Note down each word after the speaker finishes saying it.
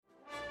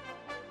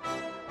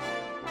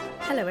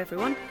Hello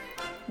everyone,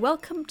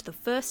 welcome to the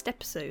first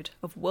episode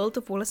of World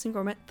of Wallace and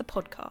Gromit, the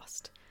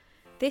podcast.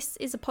 This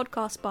is a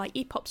podcast by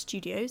Epop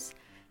Studios,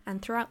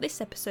 and throughout this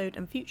episode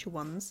and future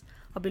ones,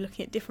 I'll be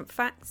looking at different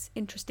facts,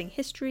 interesting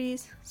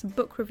histories, some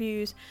book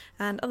reviews,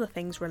 and other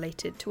things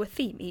related to a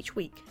theme each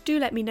week. Do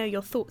let me know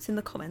your thoughts in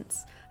the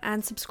comments,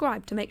 and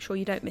subscribe to make sure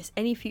you don't miss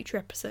any future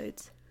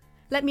episodes.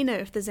 Let me know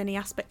if there's any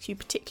aspects you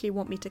particularly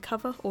want me to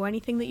cover, or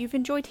anything that you've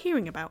enjoyed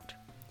hearing about.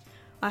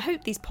 I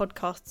hope these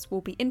podcasts will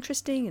be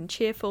interesting and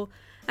cheerful,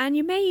 and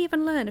you may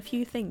even learn a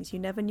few things you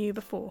never knew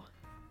before.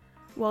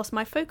 Whilst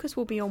my focus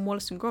will be on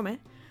Wallace and Gromit,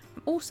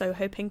 I'm also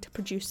hoping to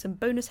produce some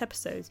bonus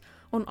episodes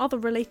on other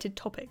related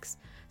topics,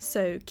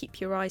 so keep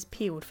your eyes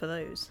peeled for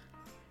those.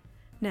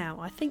 Now,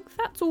 I think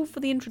that's all for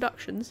the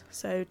introductions,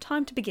 so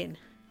time to begin.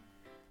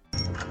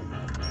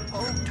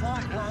 Oh,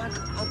 tight lad,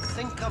 and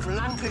think of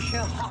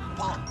Lancashire hot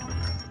pot.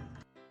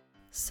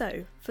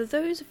 So, for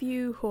those of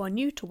you who are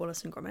new to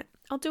Wallace and Gromit,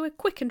 I'll do a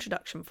quick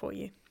introduction for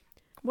you.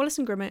 Wallace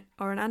and Gromit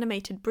are an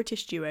animated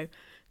British duo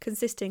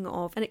consisting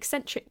of an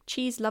eccentric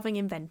cheese-loving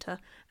inventor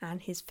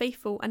and his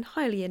faithful and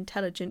highly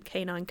intelligent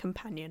canine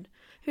companion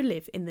who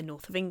live in the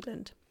north of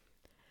England.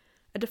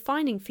 A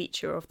defining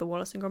feature of the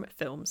Wallace and Gromit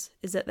films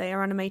is that they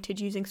are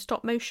animated using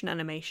stop-motion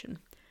animation,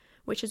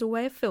 which is a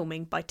way of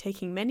filming by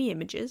taking many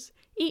images,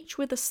 each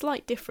with a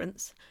slight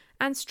difference,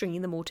 and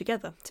stringing them all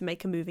together to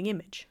make a moving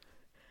image.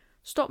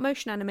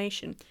 Stop-motion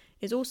animation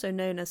is also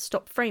known as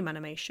stop-frame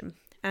animation,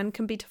 and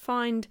can be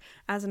defined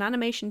as an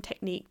animation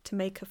technique to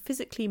make a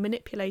physically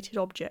manipulated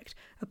object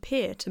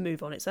appear to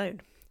move on its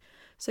own.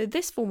 So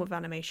this form of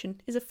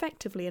animation is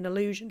effectively an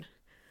illusion.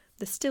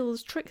 The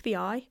stills trick the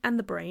eye and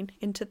the brain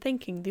into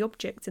thinking the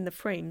objects in the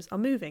frames are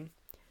moving.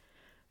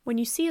 When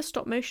you see a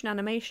stop-motion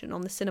animation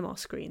on the cinema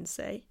screen,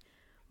 say,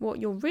 what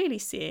you're really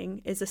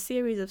seeing is a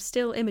series of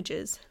still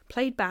images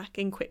played back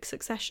in quick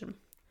succession.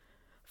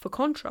 For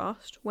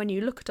contrast, when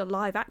you look at a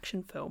live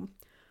action film,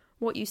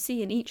 what you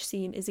see in each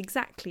scene is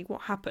exactly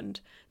what happened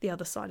the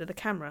other side of the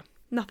camera.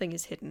 Nothing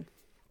is hidden.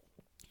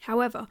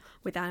 However,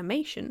 with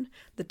animation,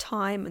 the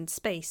time and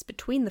space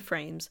between the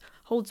frames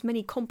holds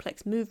many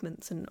complex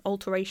movements and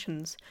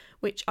alterations,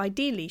 which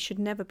ideally should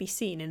never be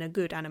seen in a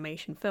good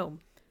animation film.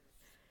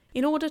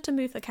 In order to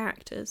move the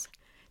characters,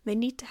 they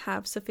need to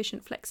have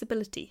sufficient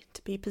flexibility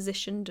to be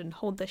positioned and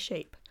hold their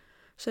shape.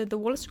 So the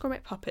Wallace and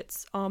Gromit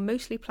puppets are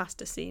mostly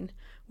plasticine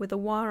with a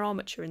wire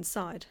armature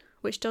inside,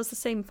 which does the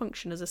same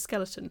function as a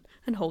skeleton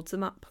and holds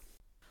them up.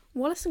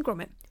 Wallace and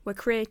Gromit were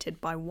created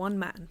by one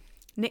man,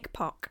 Nick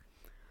Park.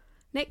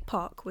 Nick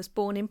Park was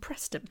born in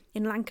Preston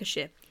in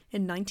Lancashire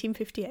in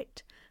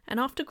 1958, and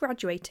after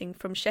graduating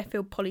from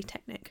Sheffield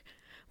Polytechnic,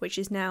 which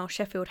is now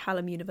Sheffield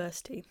Hallam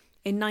University,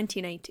 in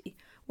 1980,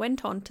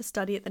 went on to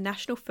study at the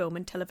National Film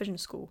and Television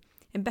School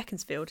in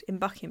Beaconsfield in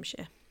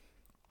Buckinghamshire.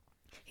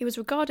 He was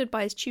regarded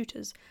by his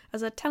tutors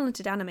as a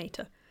talented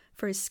animator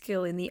for his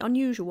skill in the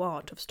unusual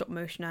art of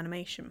stop-motion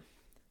animation.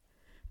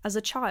 As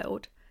a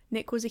child,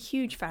 Nick was a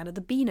huge fan of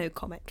the Beano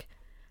comic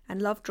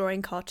and loved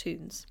drawing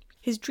cartoons.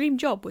 His dream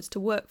job was to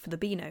work for the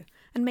Beano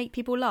and make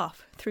people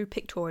laugh through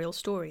pictorial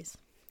stories.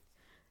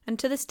 And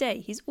to this day,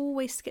 he's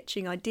always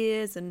sketching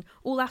ideas, and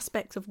all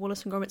aspects of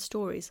Wallace and Gromit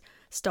stories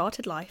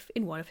started life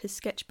in one of his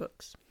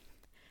sketchbooks.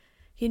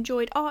 He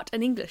enjoyed art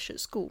and English at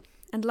school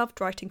and loved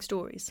writing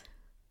stories,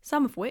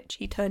 some of which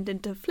he turned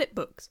into flip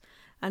books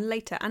and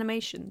later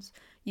animations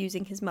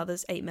using his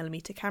mother's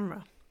 8mm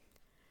camera.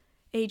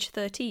 Age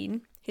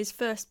 13, his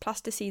first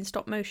plasticine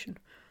stop motion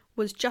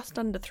was just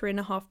under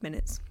 3.5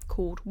 minutes,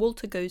 called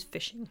Walter Goes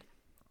Fishing.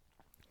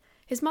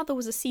 His mother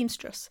was a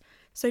seamstress,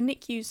 so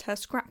Nick used her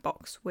scrap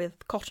box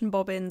with cotton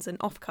bobbins and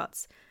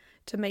offcuts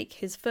to make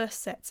his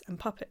first sets and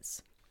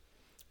puppets.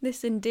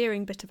 This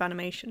endearing bit of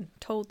animation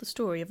told the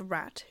story of a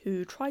rat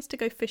who tries to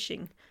go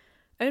fishing,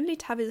 only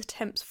to have his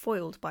attempts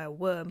foiled by a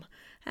worm,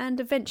 and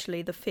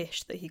eventually the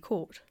fish that he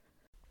caught.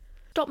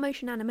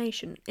 Stop-motion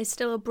animation is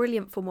still a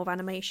brilliant form of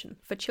animation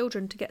for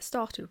children to get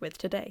started with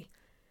today,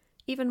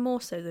 even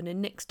more so than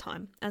in Nick's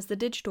time, as the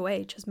digital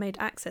age has made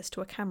access to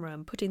a camera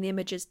and putting the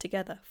images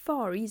together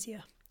far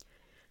easier.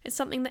 It's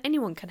something that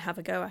anyone can have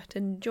a go at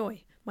and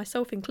enjoy,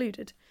 myself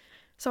included,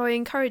 so I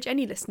encourage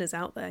any listeners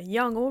out there,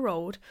 young or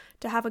old,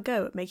 to have a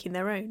go at making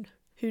their own.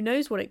 Who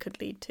knows what it could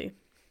lead to?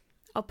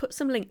 I'll put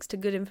some links to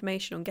good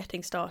information on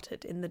getting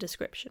started in the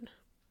description.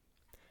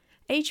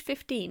 Age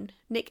 15,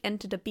 Nick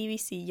entered a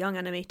BBC Young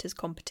Animators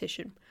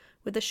competition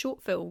with a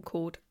short film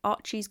called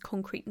Archie's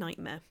Concrete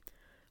Nightmare,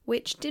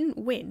 which didn't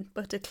win,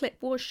 but a clip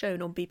was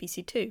shown on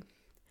BBC Two.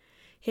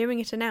 Hearing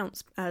it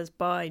announced as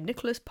by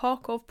Nicholas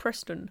Park of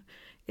Preston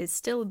is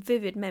still a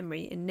vivid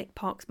memory in Nick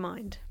Park's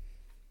mind.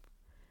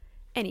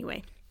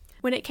 Anyway,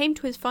 when it came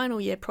to his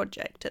final year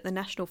project at the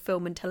National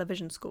Film and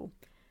Television School,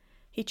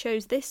 he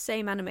chose this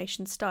same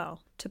animation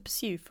style to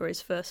pursue for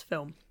his first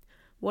film,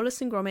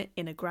 Wallace and Gromit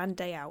in a Grand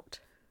Day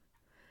Out.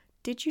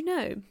 Did you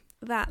know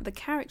that the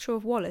character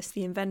of Wallace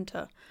the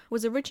inventor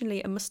was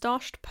originally a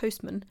moustached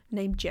postman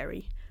named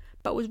Jerry,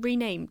 but was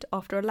renamed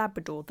after a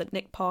Labrador that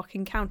Nick Park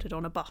encountered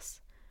on a bus?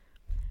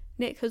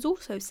 Nick has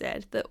also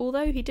said that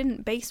although he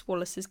didn't base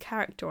Wallace's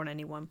character on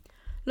anyone,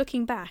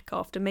 looking back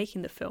after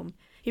making the film,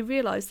 he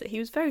realised that he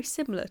was very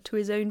similar to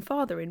his own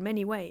father in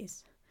many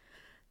ways.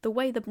 The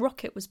way the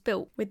rocket was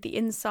built, with the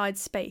inside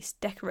space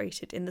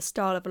decorated in the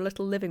style of a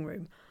little living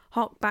room,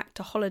 harked back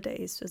to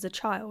holidays as a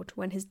child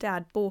when his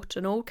dad bought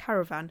an old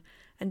caravan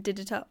and did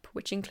it up,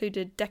 which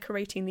included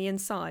decorating the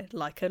inside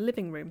like a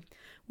living room,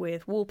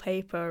 with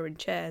wallpaper and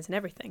chairs and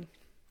everything.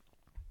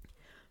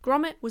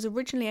 Gromit was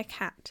originally a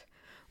cat,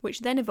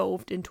 which then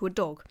evolved into a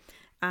dog,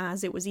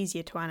 as it was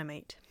easier to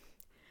animate.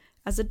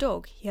 As a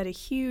dog, he had a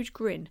huge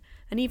grin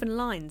and even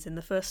lines in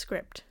the first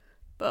script,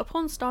 but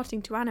upon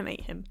starting to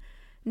animate him,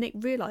 Nick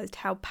realised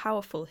how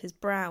powerful his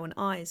brow and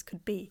eyes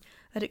could be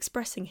at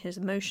expressing his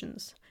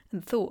emotions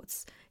and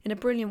thoughts in a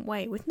brilliant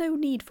way with no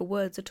need for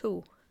words at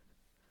all.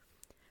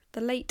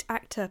 The late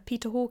actor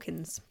Peter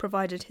Hawkins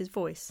provided his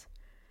voice,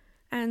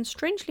 and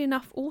strangely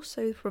enough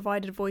also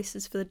provided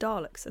voices for the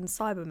Daleks and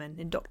Cybermen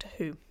in Doctor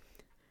Who.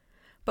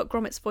 But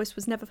Gromit's voice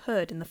was never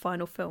heard in the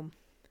final film.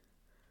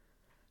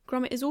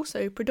 Gromit is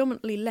also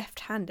predominantly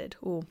left-handed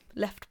or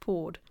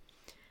left-pawed,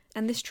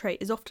 and this trait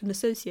is often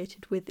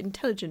associated with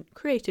intelligent,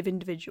 creative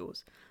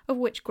individuals, of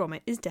which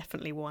Gromit is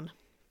definitely one.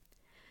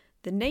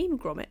 The name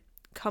Gromit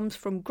comes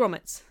from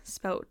grommets,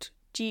 spelt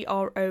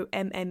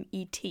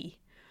Grommet,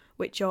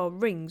 which are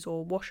rings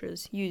or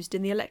washers used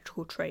in the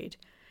electrical trade,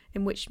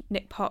 in which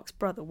Nick Park's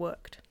brother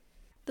worked.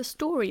 The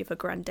story of A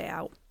Grand Day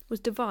Out was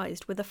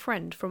devised with a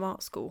friend from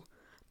art school,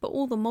 but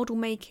all the model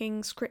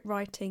making, script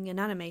writing and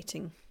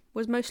animating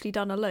was mostly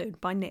done alone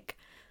by Nick,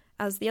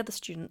 as the other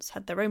students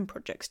had their own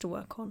projects to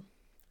work on.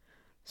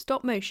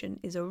 Stop motion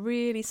is a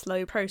really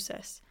slow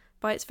process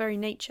by its very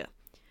nature,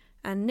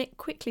 and Nick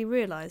quickly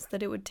realised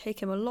that it would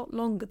take him a lot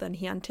longer than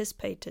he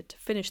anticipated to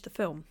finish the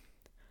film.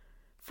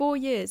 4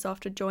 years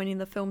after joining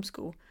the film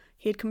school,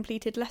 he had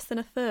completed less than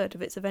a third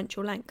of its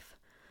eventual length,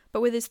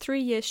 but with his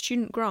 3-year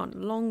student grant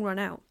long run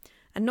out,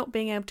 and not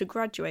being able to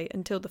graduate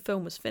until the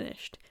film was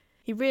finished,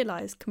 he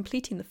realised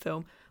completing the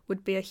film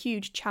would be a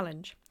huge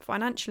challenge,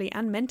 financially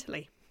and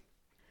mentally.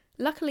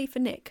 Luckily for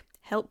Nick,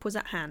 help was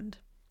at hand.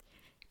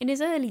 In his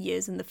early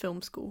years in the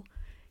film school,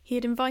 he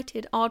had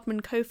invited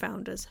Aardman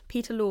co-founders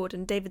Peter Lord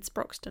and David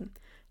Sproxton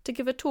to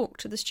give a talk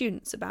to the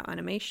students about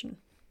animation.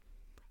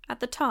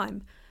 At the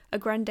time, A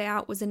Grand Day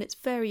Out was in its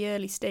very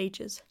early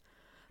stages,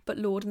 but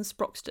Lord and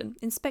Sproxton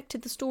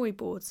inspected the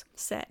storyboards,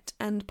 set,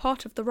 and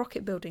part of the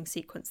rocket building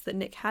sequence that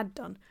Nick had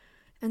done,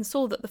 and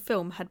saw that the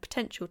film had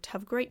potential to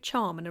have great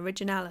charm and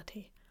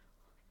originality.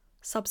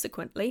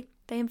 Subsequently,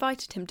 they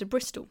invited him to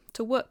Bristol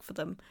to work for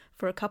them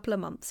for a couple of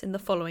months in the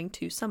following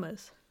 2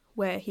 summers,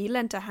 where he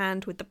lent a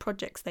hand with the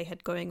projects they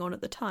had going on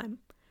at the time.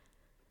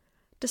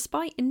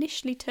 Despite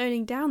initially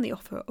turning down the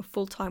offer of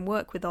full-time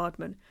work with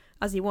Aardman,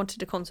 as he wanted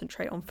to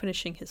concentrate on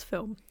finishing his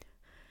film,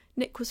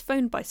 Nick was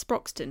phoned by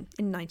Sproxton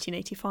in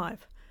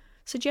 1985,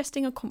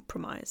 suggesting a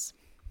compromise.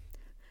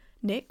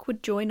 Nick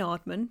would join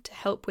Aardman to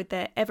help with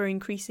their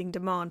ever-increasing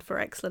demand for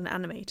excellent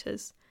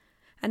animators,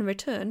 and in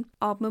return,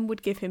 Aardman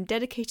would give him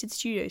dedicated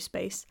studio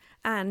space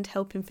and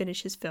help him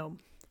finish his film.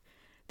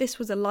 This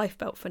was a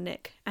lifebelt for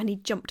Nick, and he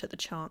jumped at the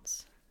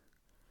chance.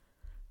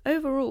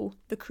 Overall,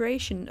 the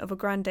creation of A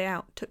Grand Day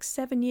Out took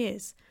 7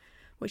 years,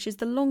 which is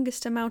the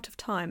longest amount of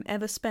time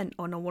ever spent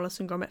on a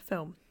Wallace and Gromit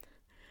film.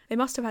 They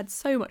must have had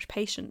so much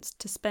patience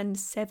to spend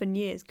 7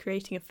 years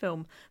creating a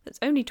film that's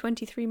only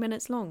 23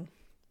 minutes long.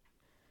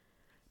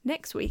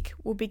 Next week,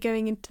 we'll be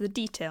going into the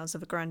details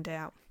of A Grand Day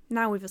Out,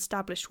 now we've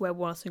established where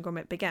Wallace and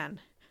Gromit began,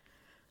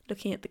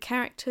 looking at the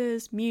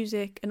characters,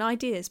 music and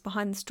ideas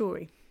behind the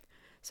story,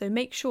 so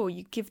make sure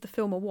you give the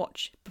film a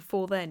watch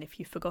before then if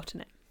you've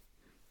forgotten it.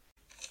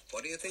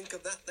 What do you think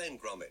of that then,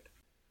 Gromit?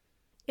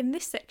 In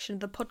this section of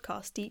the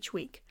podcast each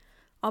week,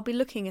 I'll be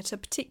looking at a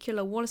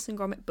particular Wallace and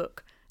Gromit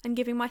book and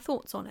giving my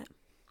thoughts on it.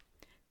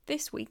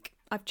 This week,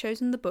 I've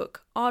chosen the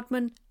book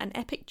Aardman, An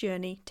Epic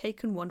Journey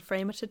Taken One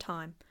Frame at a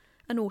Time,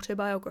 an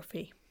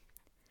autobiography.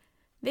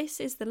 This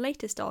is the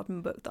latest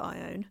Aardman book that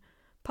I own,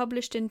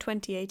 published in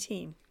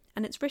 2018,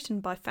 and it's written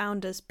by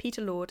founders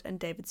Peter Lord and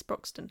David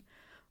Sproxton,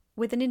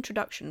 with an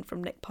introduction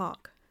from Nick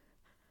Park.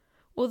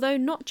 Although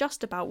not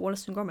just about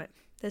Wallace and Gromit,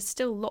 there's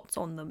still lots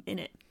on them in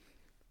it.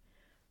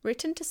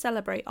 Written to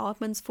celebrate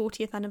Aardman's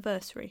 40th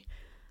anniversary,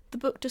 the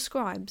book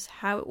describes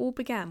how it all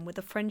began with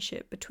a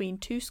friendship between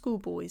 2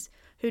 schoolboys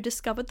who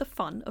discovered the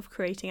fun of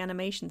creating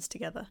animations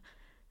together,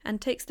 and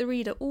takes the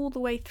reader all the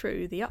way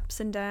through the ups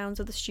and downs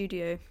of the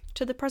studio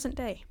to the present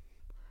day.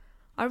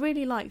 I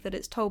really like that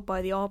it's told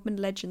by the Aardman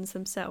legends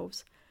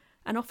themselves,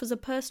 and offers a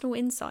personal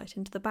insight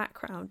into the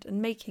background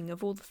and making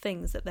of all the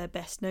things that they're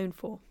best known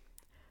for.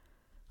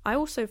 I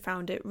also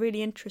found it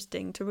really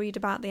interesting to read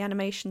about the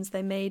animations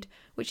they made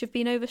which have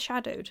been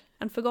overshadowed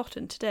and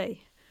forgotten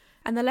today,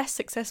 and the less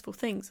successful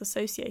things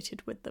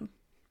associated with them.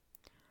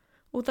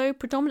 Although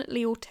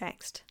predominantly all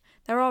text,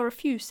 there are a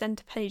few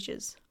centre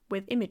pages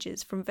with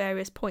images from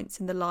various points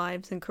in the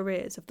lives and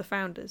careers of the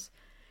founders,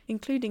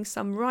 including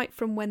some right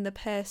from when the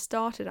pair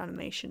started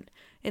animation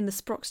in the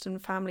Sproxton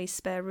family's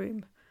spare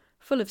room,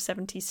 full of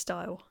 70s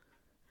style.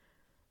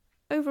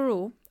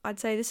 Overall, I'd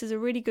say this is a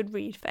really good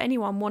read for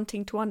anyone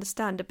wanting to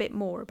understand a bit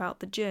more about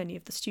the journey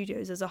of the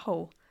studios as a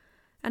whole,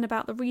 and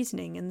about the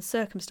reasoning and the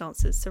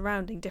circumstances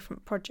surrounding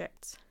different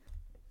projects.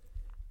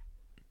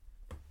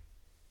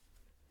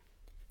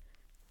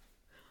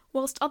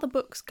 Whilst other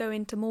books go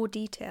into more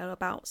detail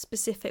about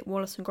specific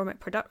Wallace and Gromit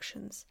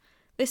productions,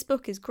 this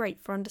book is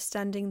great for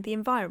understanding the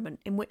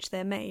environment in which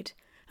they're made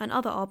and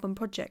other Aardman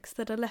projects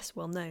that are less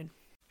well known.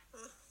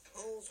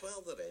 All's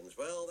well that ends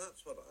well,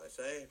 that's what I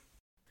say.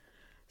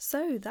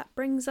 So that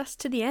brings us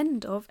to the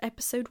end of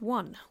episode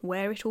 1,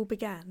 Where It All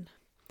Began.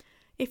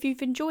 If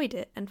you've enjoyed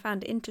it and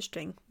found it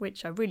interesting,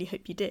 which I really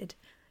hope you did,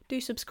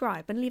 do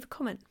subscribe and leave a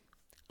comment.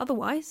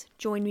 Otherwise,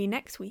 join me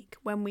next week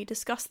when we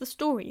discuss the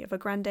story of A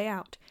Grand Day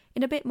Out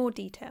in a bit more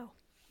detail.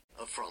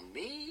 From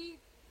me,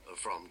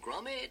 from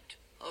Gromit,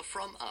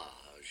 from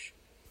Arj.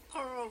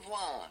 Au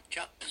revoir,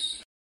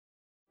 chaps.